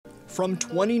From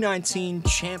 2019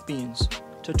 champions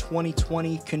to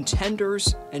 2020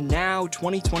 contenders and now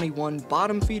 2021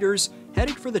 bottom feeders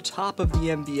headed for the top of the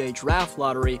NBA draft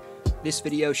lottery, this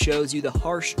video shows you the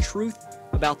harsh truth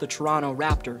about the Toronto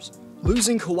Raptors.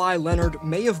 Losing Kawhi Leonard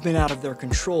may have been out of their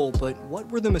control, but what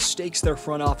were the mistakes their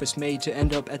front office made to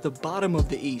end up at the bottom of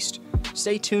the East?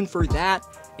 Stay tuned for that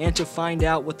and to find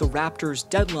out what the Raptors'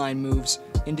 deadline moves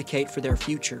indicate for their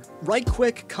future. Right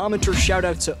quick, commenter shout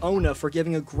out to Ona for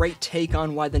giving a great take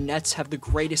on why the Nets have the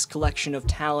greatest collection of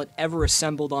talent ever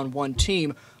assembled on one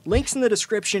team. Links in the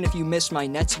description if you missed my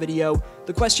Nets video.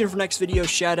 The question for next video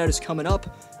shout out is coming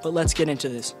up, but let's get into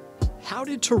this. How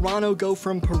did Toronto go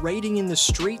from parading in the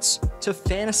streets to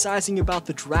fantasizing about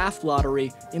the draft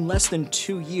lottery in less than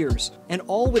 2 years, and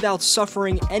all without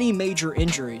suffering any major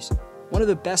injuries? One of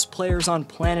the best players on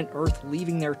planet Earth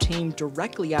leaving their team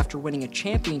directly after winning a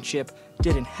championship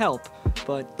didn't help,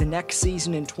 but the next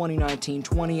season in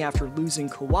 2019-20, after losing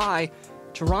Kawhi,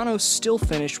 Toronto still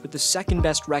finished with the second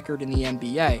best record in the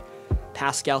NBA.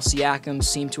 Pascal Siakam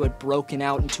seemed to have broken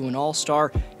out into an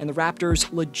all-star, and the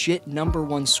Raptors' legit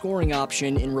 #1 scoring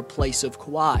option in replace of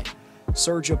Kawhi.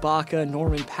 Serge Ibaka,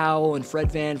 Norman Powell, and Fred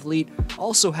VanVleet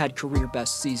also had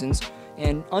career-best seasons,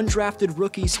 and undrafted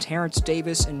rookies Terrence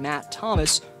Davis and Matt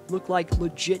Thomas looked like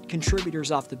legit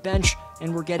contributors off the bench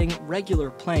and were getting regular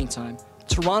playing time.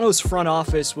 Toronto's front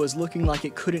office was looking like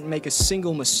it couldn't make a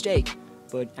single mistake,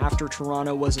 but after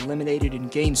Toronto was eliminated in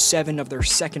Game 7 of their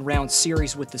second-round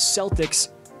series with the Celtics,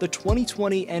 the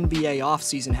 2020 NBA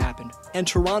offseason happened, and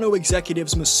Toronto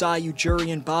executives Masai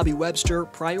Ujiri and Bobby Webster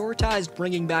prioritized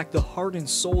bringing back the heart and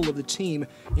soul of the team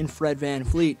in Fred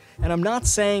VanVleet. And I'm not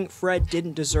saying Fred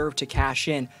didn't deserve to cash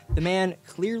in. The man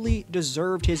clearly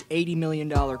deserved his $80 million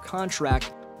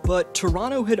contract, but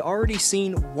Toronto had already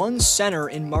seen one center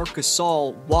in Marc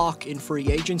Gasol walk in free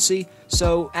agency,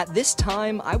 so at this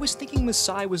time, I was thinking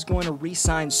Masai was going to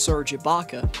re-sign Serge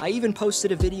Ibaka. I even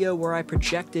posted a video where I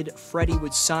projected Freddie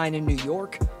would sign in New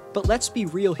York, but let's be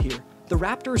real here. The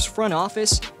Raptors front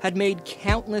office had made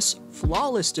countless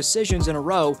flawless decisions in a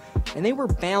row, and they were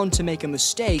bound to make a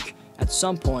mistake at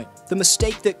some point. The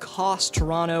mistake that cost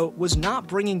Toronto was not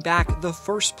bringing back the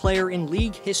first player in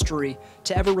league history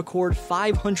to ever record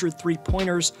 500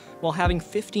 three-pointers while having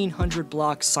 1,500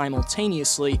 blocks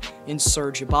simultaneously in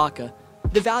Serge Ibaka.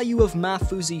 The value of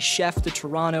Mafuzi Chef to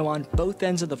Toronto on both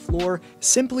ends of the floor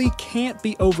simply can't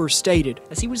be overstated,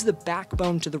 as he was the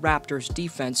backbone to the Raptors'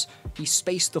 defense. He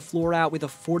spaced the floor out with a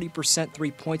 40%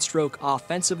 three-point stroke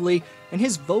offensively, and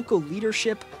his vocal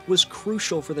leadership was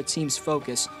crucial for the team's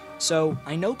focus. So,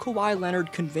 I know Kawhi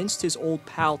Leonard convinced his old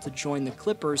pal to join the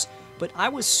Clippers, but I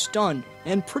was stunned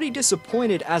and pretty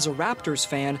disappointed as a Raptors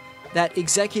fan that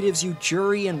executives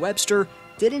Ujiri and Webster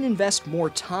didn't invest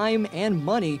more time and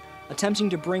money attempting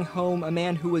to bring home a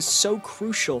man who was so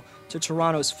crucial to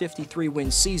Toronto's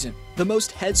 53-win season. The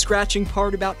most head-scratching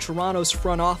part about Toronto's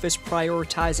front office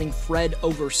prioritizing Fred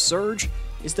over Serge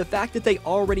is the fact that they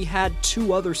already had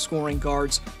two other scoring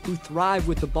guards who thrive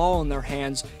with the ball in their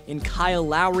hands in Kyle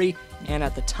Lowry and,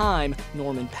 at the time,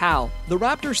 Norman Powell. The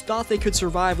Raptors thought they could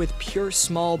survive with pure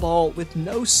small ball with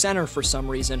no center for some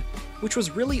reason, which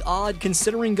was really odd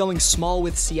considering going small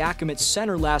with Siakam at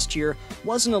center last year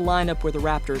wasn't a lineup where the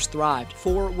Raptors thrived.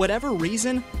 For whatever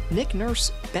reason, Nick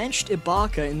Nurse benched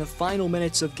Ibaka in the final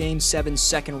minutes of Game 7's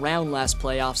second round last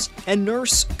playoffs, and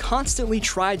Nurse constantly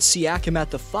tried Siakam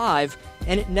at the 5,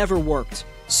 and it never worked.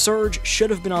 Serge should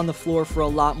have been on the floor for a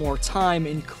lot more time,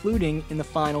 including in the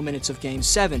final minutes of Game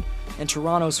 7, and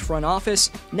Toronto's front office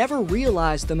never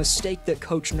realized the mistake that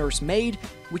Coach Nurse made,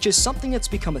 which is something that's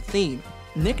become a theme.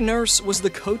 Nick Nurse was the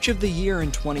Coach of the Year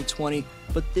in 2020,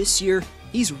 but this year,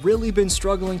 he's really been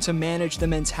struggling to manage the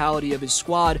mentality of his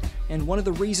squad, and one of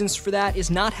the reasons for that is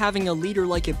not having a leader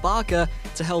like Ibaka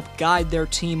to help guide their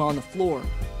team on the floor.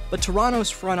 But Toronto's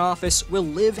front office will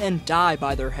live and die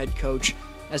by their head coach,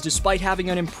 as despite having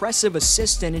an impressive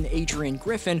assistant in Adrian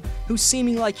Griffin, who's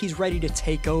seeming like he's ready to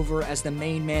take over as the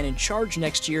main man in charge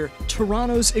next year,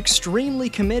 Toronto's extremely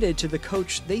committed to the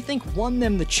coach they think won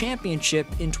them the championship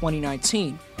in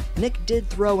 2019. Nick did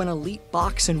throw an elite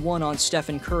box-and-1 on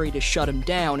Stephen Curry to shut him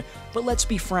down, but let's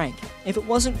be frank, if it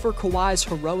wasn't for Kawhi's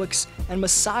heroics and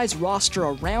Masai's roster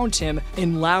around him,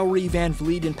 in Lowry,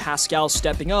 VanVleet, and Pascal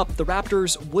stepping up, the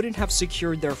Raptors wouldn't have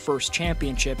secured their first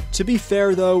championship. To be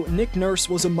fair though, Nick Nurse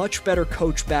was a much better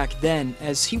coach back then,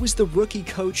 as he was the rookie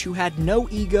coach who had no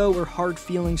ego or hard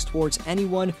feelings towards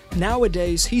anyone.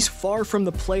 Nowadays, he's far from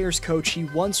the players coach he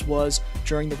once was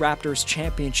during the Raptors'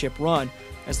 championship run,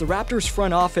 as the Raptors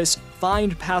front office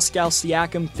fined Pascal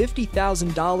Siakam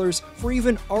 $50,000 for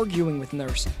even arguing with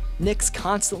Nurse. Nick's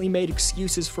constantly made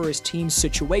excuses for his team's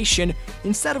situation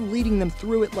instead of leading them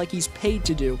through it like he's paid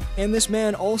to do. And this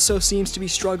man also seems to be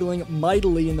struggling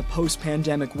mightily in the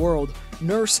post-pandemic world.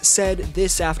 Nurse said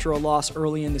this after a loss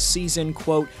early in the season,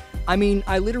 quote, "I mean,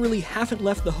 I literally haven't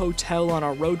left the hotel on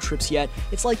our road trips yet.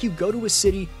 It's like you go to a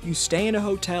city, you stay in a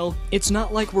hotel. It's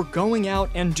not like we're going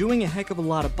out and doing a heck of a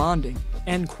lot of bonding,"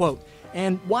 end quote.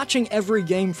 And watching every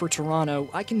game for Toronto,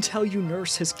 I can tell you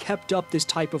Nurse has kept up this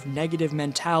type of negative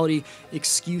mentality,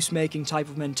 excuse-making type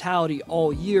of mentality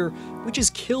all year, which has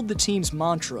killed the team's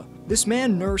mantra. This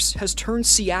man, Nurse, has turned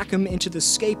Siakam into the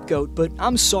scapegoat, but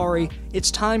I'm sorry,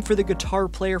 it's time for the guitar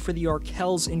player for the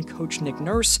Arkells and Coach Nick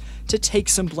Nurse to take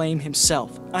some blame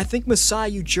himself. I think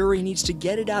Masai Ujiri needs to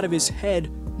get it out of his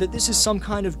head that this is some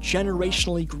kind of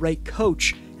generationally great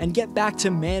coach and get back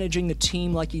to managing the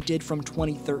team like he did from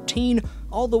 2013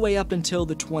 all the way up until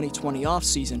the 2020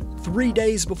 offseason. 3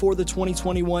 days before the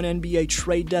 2021 NBA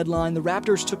trade deadline, the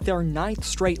Raptors took their 9th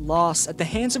straight loss at the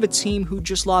hands of a team who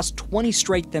just lost 20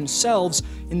 straight themselves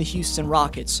in the Houston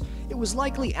Rockets. It was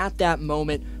likely at that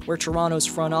moment where Toronto's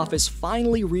front office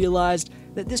finally realized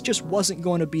that this just wasn't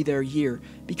going to be their year,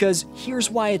 because here's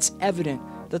why it's evident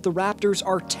that the Raptors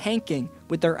are tanking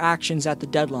with their actions at the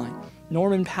deadline.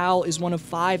 Norman Powell is one of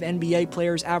 5 NBA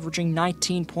players averaging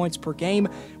 19 points per game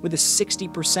with a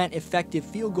 60% effective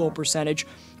field goal percentage,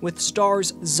 with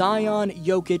stars Zion,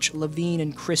 Jokic, Levine,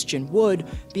 and Christian Wood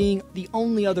being the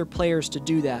only other players to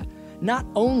do that. Not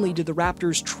only did the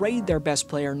Raptors trade their best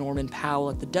player Norman Powell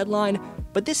at the deadline,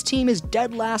 but this team is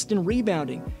dead last in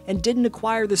rebounding and didn't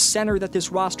acquire the center that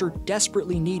this roster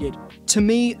desperately needed. To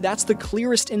me, that's the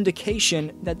clearest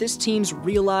indication that this team's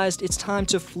realized it's time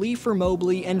to flee for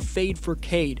Mobley and fade for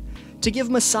Cade. To give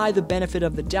Masai the benefit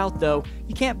of the doubt, though,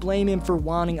 you can't blame him for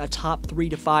wanting a top 3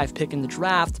 to 5 pick in the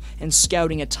draft and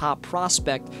scouting a top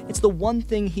prospect. It's the one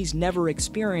thing he's never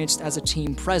experienced as a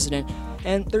team president,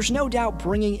 and there's no doubt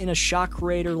bringing in a shot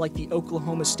creator like the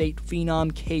Oklahoma State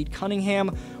phenom Cade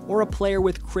Cunningham or a player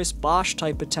with Chris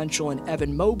Bosh-type potential in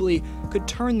Evan Mobley could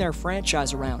turn their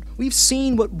franchise around. We've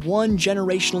seen what one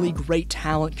generationally great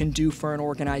talent can do for an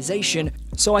organization,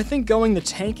 so I think going the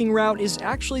tanking route is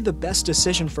actually the best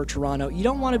decision for Toronto. You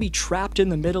don't want to be trapped in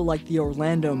the middle like the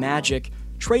Orlando Magic.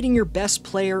 Trading your best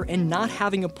player and not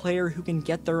having a player who can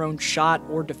get their own shot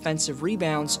or defensive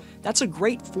rebounds, that's a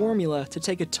great formula to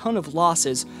take a ton of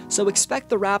losses, so expect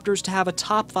the Raptors to have a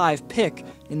top 5 pick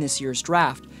in this year's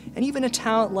draft. And even a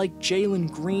talent like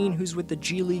Jalen Green, who's with the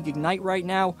G League Ignite right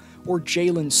now, or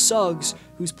Jalen Suggs,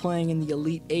 who's playing in the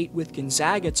Elite 8 with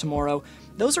Gonzaga tomorrow,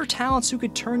 those are talents who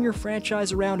could turn your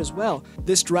franchise around as well.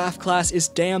 This draft class is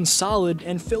damn solid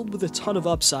and filled with a ton of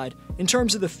upside. In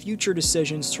terms of the future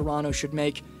decisions Toronto should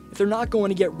make, if they're not going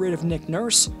to get rid of Nick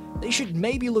Nurse, they should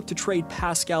maybe look to trade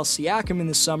Pascal Siakam in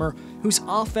the summer, whose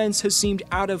offense has seemed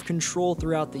out of control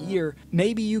throughout the year.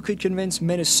 Maybe you could convince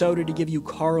Minnesota to give you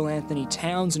Karl Anthony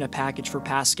Towns in a package for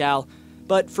Pascal.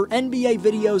 But for NBA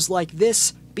videos like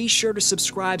this, be sure to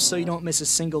subscribe so you don't miss a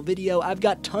single video. I've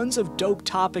got tons of dope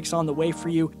topics on the way for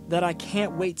you that I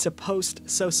can't wait to post,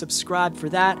 so subscribe for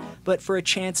that. But for a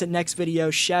chance at next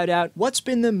video shout out, what's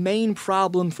been the main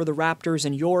problem for the Raptors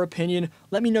in your opinion?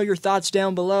 Let me know your thoughts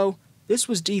down below. This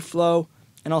was D-Flow,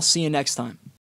 and I'll see you next time.